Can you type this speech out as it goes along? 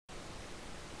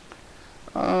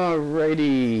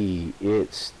Alrighty,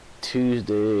 it's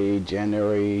Tuesday,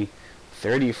 January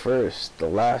 31st, the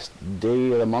last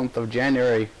day of the month of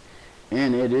January,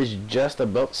 and it is just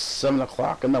about 7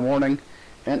 o'clock in the morning,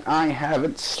 and I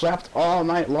haven't slept all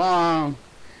night long.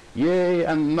 Yay,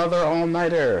 another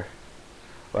all-nighter.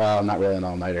 Well, not really an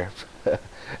all-nighter,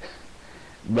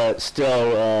 but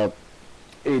still a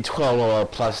 12-hour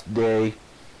plus day.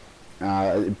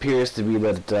 It appears to be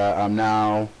that I'm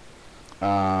now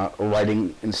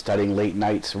writing and studying late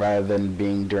nights rather than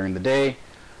being during the day.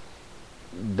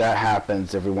 That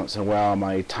happens every once in a while.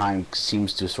 My time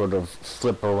seems to sort of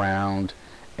flip around,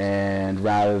 and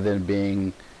rather than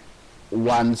being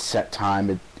one set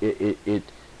time,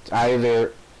 it's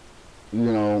either,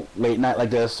 late night like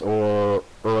this or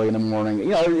early in the morning.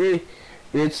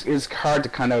 It's hard to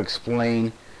kind of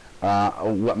explain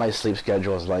what my sleep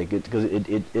schedule is like, because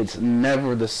it's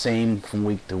never the same from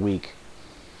week to week.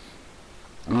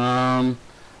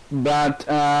 But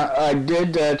I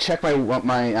did check my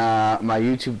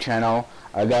YouTube channel.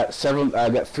 I got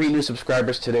 3 new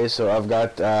subscribers today, so I've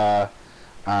got to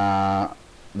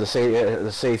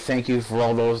say thank you for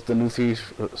all those, the new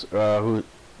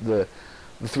the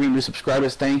 3 new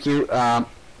subscribers. Thank you.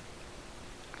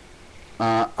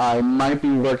 I might be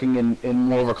working in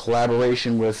more of a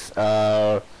collaboration with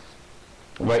Right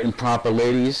and Proper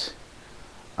Ladies.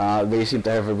 They seem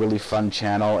to have a really fun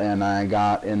channel, and I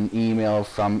got an email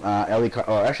from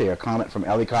actually a comment from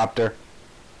Helicopter,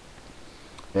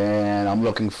 and I'm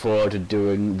looking forward to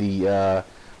doing the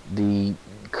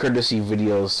courtesy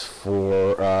videos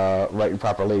for Right and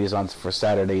Proper Ladies for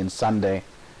Saturday and Sunday.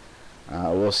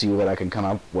 We'll see what I can come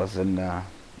up with, and I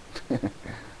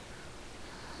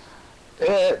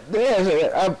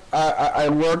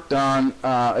worked on,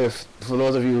 for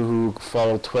those of you who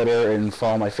follow Twitter and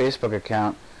follow my Facebook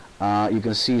account, you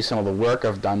can see some of the work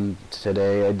I've done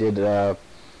today. I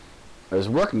was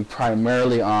working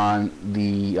primarily on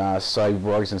the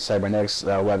Cyborgs and Cybernetics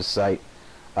website,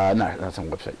 not a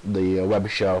website, the web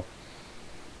show,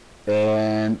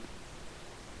 and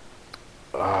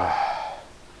I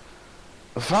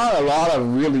found a lot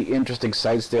of really interesting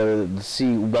sites there to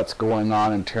see what's going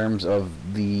on in terms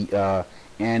of the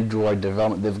Android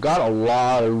development. They've got a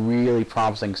lot of really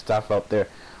promising stuff out there,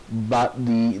 but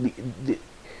the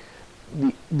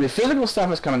physical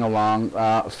stuff is coming along.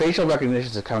 Facial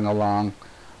recognition is coming along.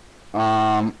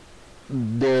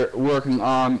 They're working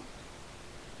on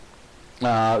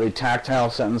the tactile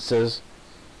sentences.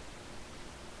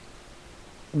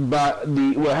 But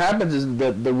what happens is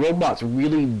that the robots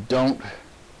really don't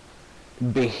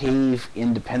behave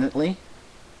independently,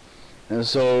 and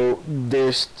so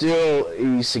there's still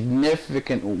a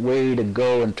significant way to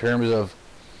go in terms of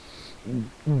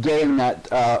getting that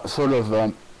sort of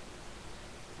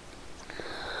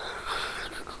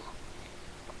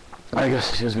I guess,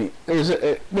 excuse me, is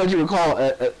it what you would call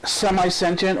a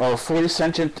semi-sentient or fully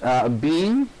sentient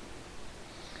being.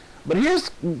 But here's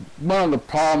one of the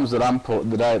problems that I've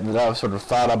sort of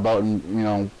thought about,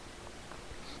 and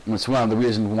it's one of the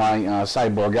reasons why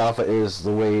Cyborg Alpha is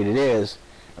the way it is,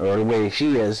 or the way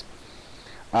she is.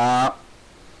 If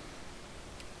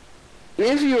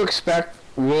you expect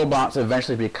robots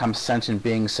eventually to become sentient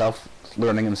beings,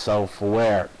 self-learning and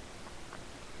self-aware,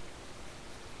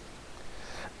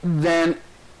 then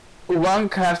one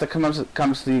has to come to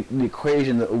the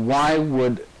equation that why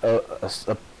would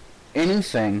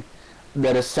anything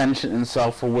that is sentient and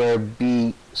self-aware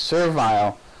be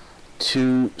servile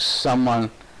to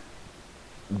someone,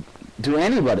 to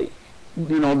anybody?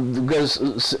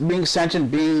 Because being sentient,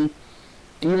 being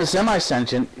even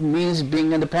semi-sentient, means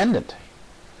being independent.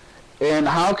 And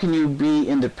how can you be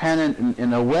independent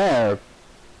and aware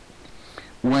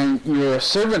when you're a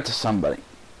servant to somebody?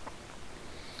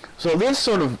 So this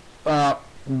sort of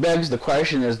begs the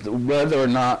question as to whether or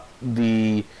not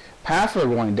the path we're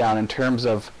going down in terms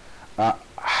of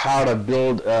how to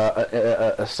build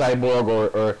a cyborg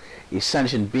or a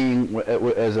sentient being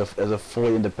as a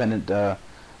fully independent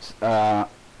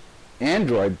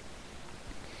android.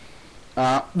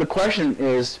 The question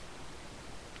is,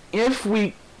 if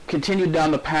we continue down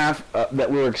the path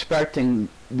that we're expecting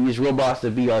these robots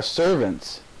to be our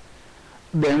servants,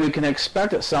 then we can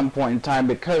expect at some point in time,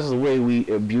 because of the way we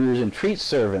abuse and treat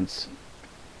servants,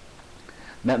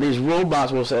 that these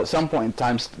robots will at some point in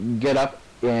time get up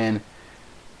and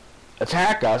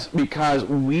attack us because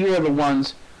we are the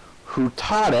ones who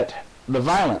taught it the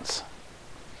violence.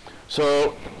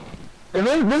 So, and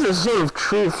this is sort of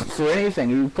true for anything.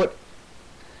 You put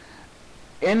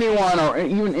anyone or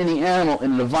even any animal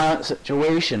in a violent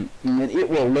situation, and it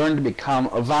will learn to become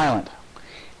violent,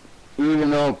 even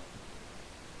though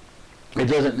it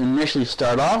doesn't initially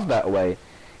start off that way.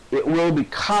 It will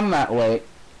become that way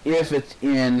if it's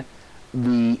in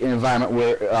the environment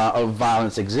where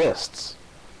violence exists.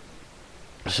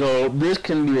 So this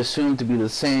can be assumed to be the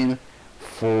same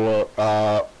for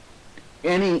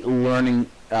any learning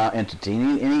entity,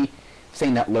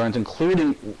 anything that learns,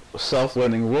 including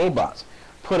self-learning robots.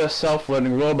 Put a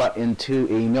self-learning robot into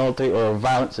a military or a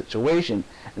violent situation,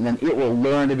 and then it will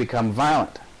learn to become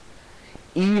violent,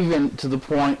 even to the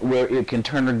point where it can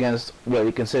turn against what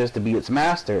it considers to be its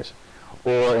masters,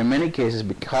 or in many cases,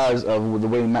 because of the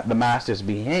way the masters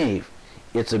behave,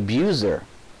 its abuser.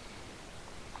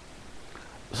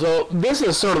 So this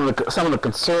is sort of some of the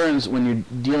concerns when you're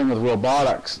dealing with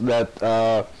robotics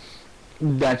that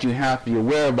that you have to be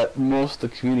aware of, but most of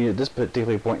the community at this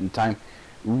particular point in time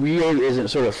really isn't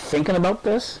sort of thinking about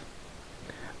this.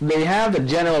 They have the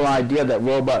general idea that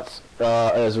robots,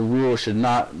 as a rule, should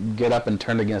not get up and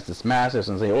turn against its masters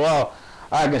and say, well,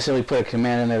 I can simply put a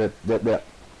command in there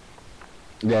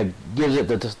that gives it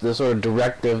the sort of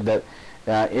directive that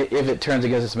if it turns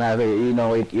against its master,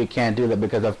 it can't do that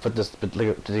because I've put this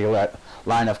particular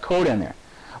line of code in there.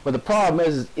 But the problem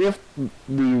is if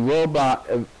the robot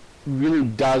really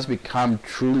does become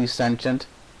truly sentient,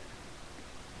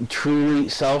 truly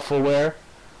self-aware,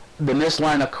 then this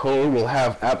line of code will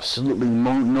have absolutely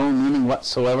no meaning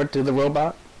whatsoever to the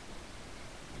robot.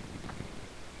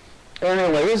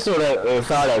 Anyway, this sort of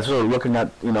thought I was sort of looking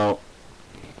at, some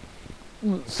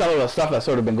of the stuff that's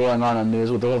sort of been going on in the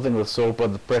news with the whole thing with SOPA,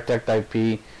 the Protect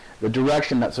IP, the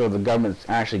direction that sort of the government's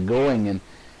actually going in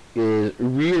is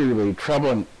really, really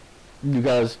troubling,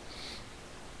 because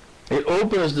it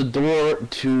opens the door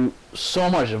to so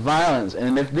much violence.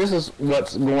 And if this is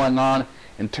what's going on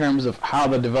in terms of how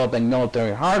they're developing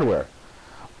military hardware,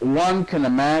 one can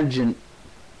imagine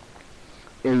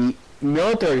a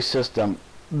military system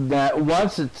that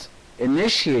once it's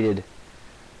initiated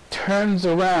turns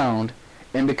around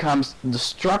and becomes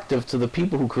destructive to the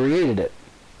people who created it.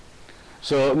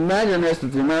 So imagine this,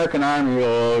 that the American Army,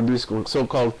 or these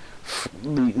so-called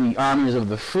the armies of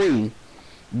the free,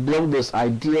 build this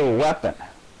ideal weapon.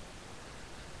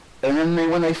 And then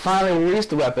when they finally release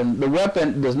the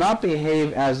weapon does not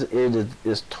behave as it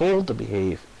is told to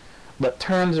behave, but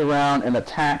turns around and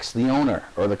attacks the owner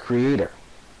or the creator.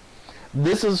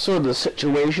 This is sort of the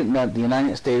situation that the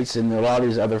United States and a lot of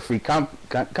these other free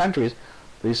countries,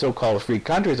 these so-called free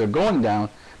countries, are going down,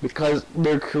 because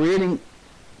they're creating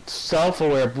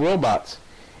self-aware robots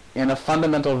in a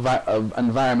fundamental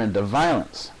environment of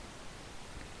violence.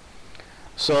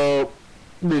 So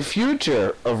the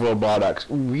future of robotics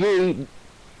really,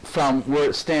 from where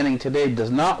it's standing today, does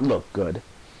not look good,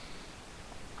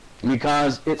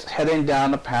 because it's heading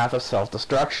down the path of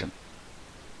self-destruction.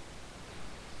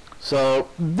 So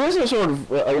this is sort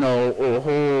of a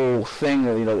whole thing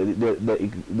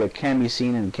that can be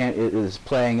seen and is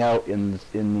playing out in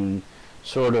the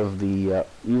sort of the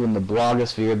even the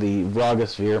blogosphere, the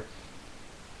vlogosphere,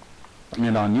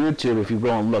 and on YouTube. If you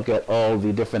go and look at all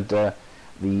the different the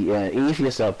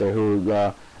atheists out there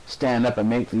who stand up and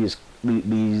make these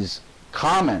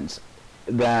comments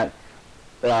that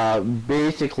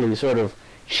basically sort of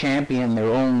champion their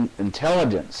own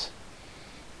intelligence,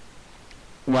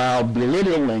 while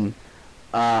belittling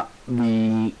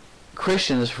the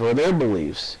Christians for their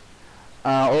beliefs,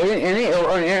 or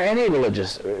any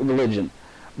religion.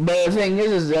 But the thing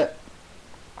is that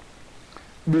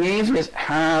the atheists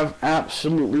have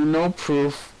absolutely no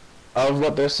proof of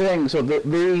what they're saying, so that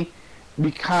they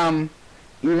become,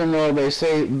 even though they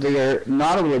say they're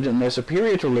not a religion, they're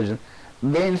superior to religion,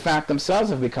 they in fact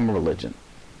themselves have become a religion.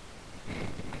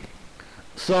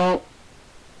 So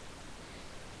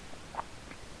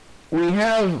we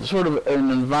have sort of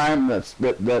an environment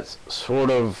that's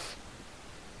sort of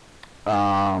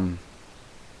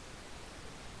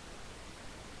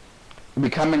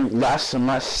becoming less and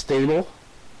less stable.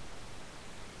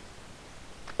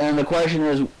 And the question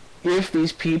is, if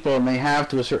these people, and they have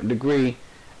to a certain degree,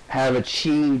 have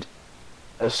achieved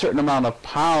a certain amount of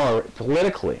power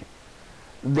politically,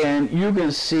 then you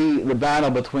can see the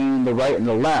battle between the right and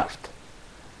the left,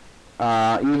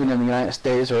 even in the United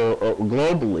States or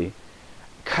globally,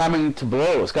 coming to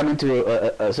blows, coming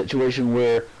to a situation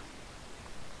where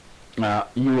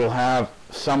you will have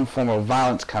some form of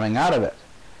violence coming out of it.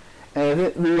 And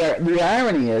the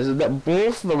irony is that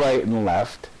both the right and the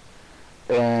left,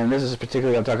 and this is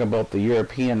particularly, I'm talking about the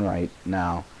European right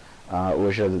now,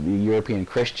 which are the European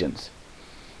Christians,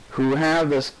 who have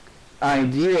this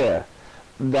idea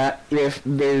that if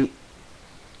they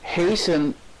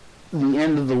hasten the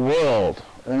end of the world,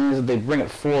 that means that they bring it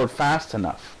forward fast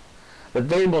enough, that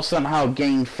they will somehow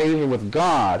gain favor with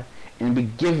God and be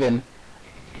given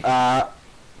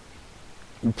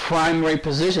primary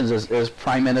positions as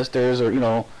prime ministers, or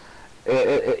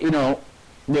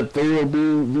that they will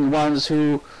be the ones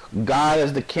who God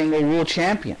as the king or world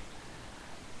champion.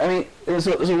 I mean,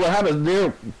 so what happens?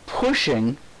 They're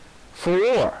pushing for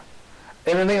war.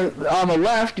 And then on the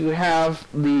left, you have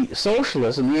the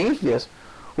socialists and the atheists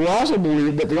who also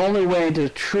believe that the only way to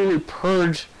truly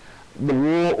purge the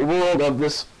world of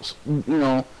this,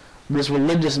 this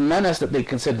religious menace that they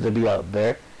consider to be out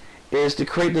there, is to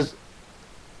create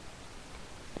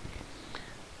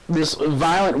this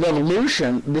violent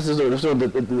revolution. This is sort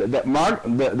of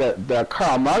that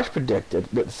Karl Marx predicted,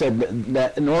 that said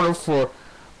that in order for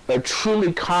a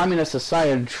truly communist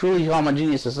society, a truly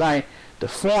homogeneous society to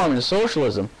form in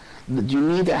socialism, that you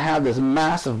need to have this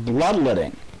massive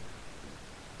bloodletting.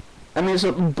 I mean,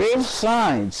 so both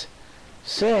sides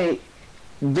say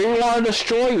they want to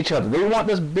destroy each other. They want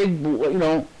this big,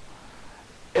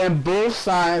 and both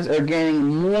sides are gaining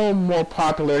more and more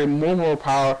popularity, more and more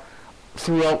power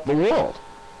throughout the world.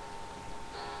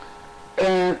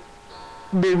 And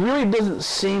there really doesn't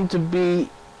seem to be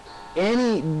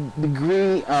any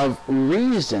degree of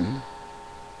reason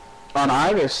on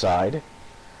either side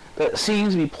that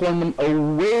seems to be pulling them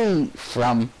away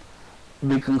from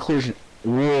the conclusion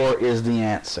war is the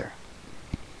answer.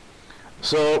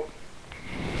 So,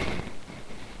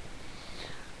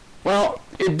 well,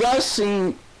 it does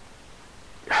seem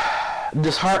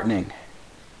disheartening.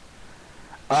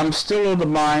 I'm still of the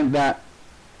mind that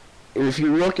if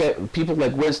you look at people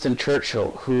like Winston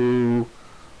Churchill, who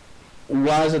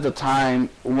was at the time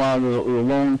one of the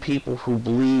lone people who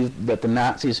believed that the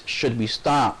Nazis should be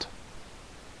stopped,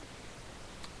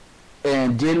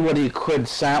 and did what he could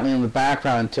silently in the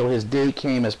background until his day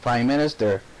came as prime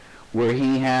minister, where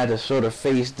he had to sort of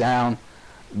face down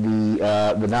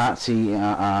the Nazi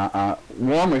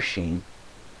war machine.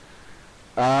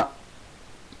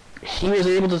 He was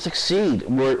able to succeed.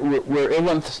 Where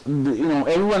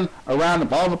everyone around him,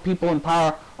 all the people in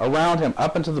power around him,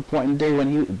 up until the point in the day when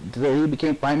he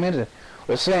became prime minister,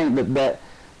 was saying that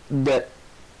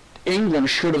England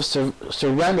should have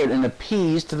surrendered and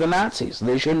appeased to the Nazis.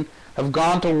 They shouldn't have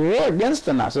gone to war against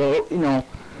the Nazis. So,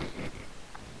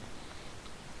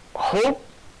 hope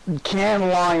can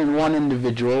lie in one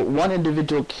individual. One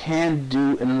individual can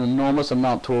do an enormous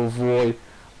amount to avoid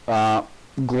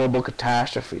global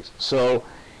catastrophes. So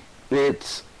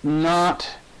it's not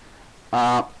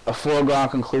a foregone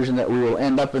conclusion that we will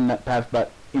end up in that path,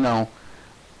 but it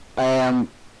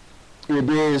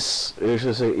is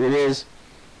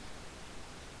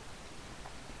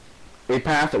a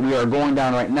path that we are going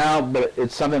down right now, but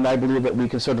it's something that I believe that we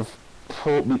can sort of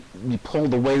be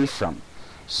pulled away from.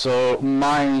 So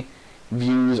my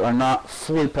views are not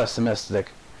fully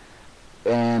pessimistic,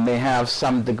 and they have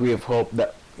some degree of hope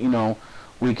that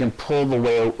we can pull the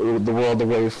world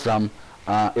away from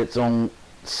its own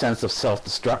sense of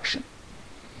self-destruction.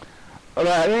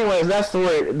 Alright, anyways, that's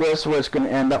where it's going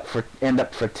to end up for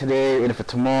today, and for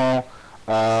tomorrow.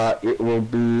 It will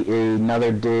be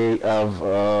another day of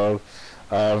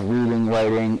reading,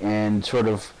 writing, and sort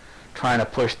of trying to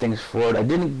push things forward. I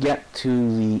didn't get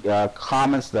to the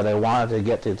comments that I wanted to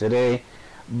get to today,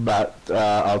 but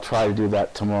I'll try to do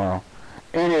that tomorrow.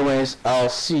 Anyways, I'll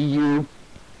see you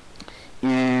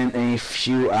in a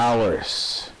few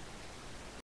hours.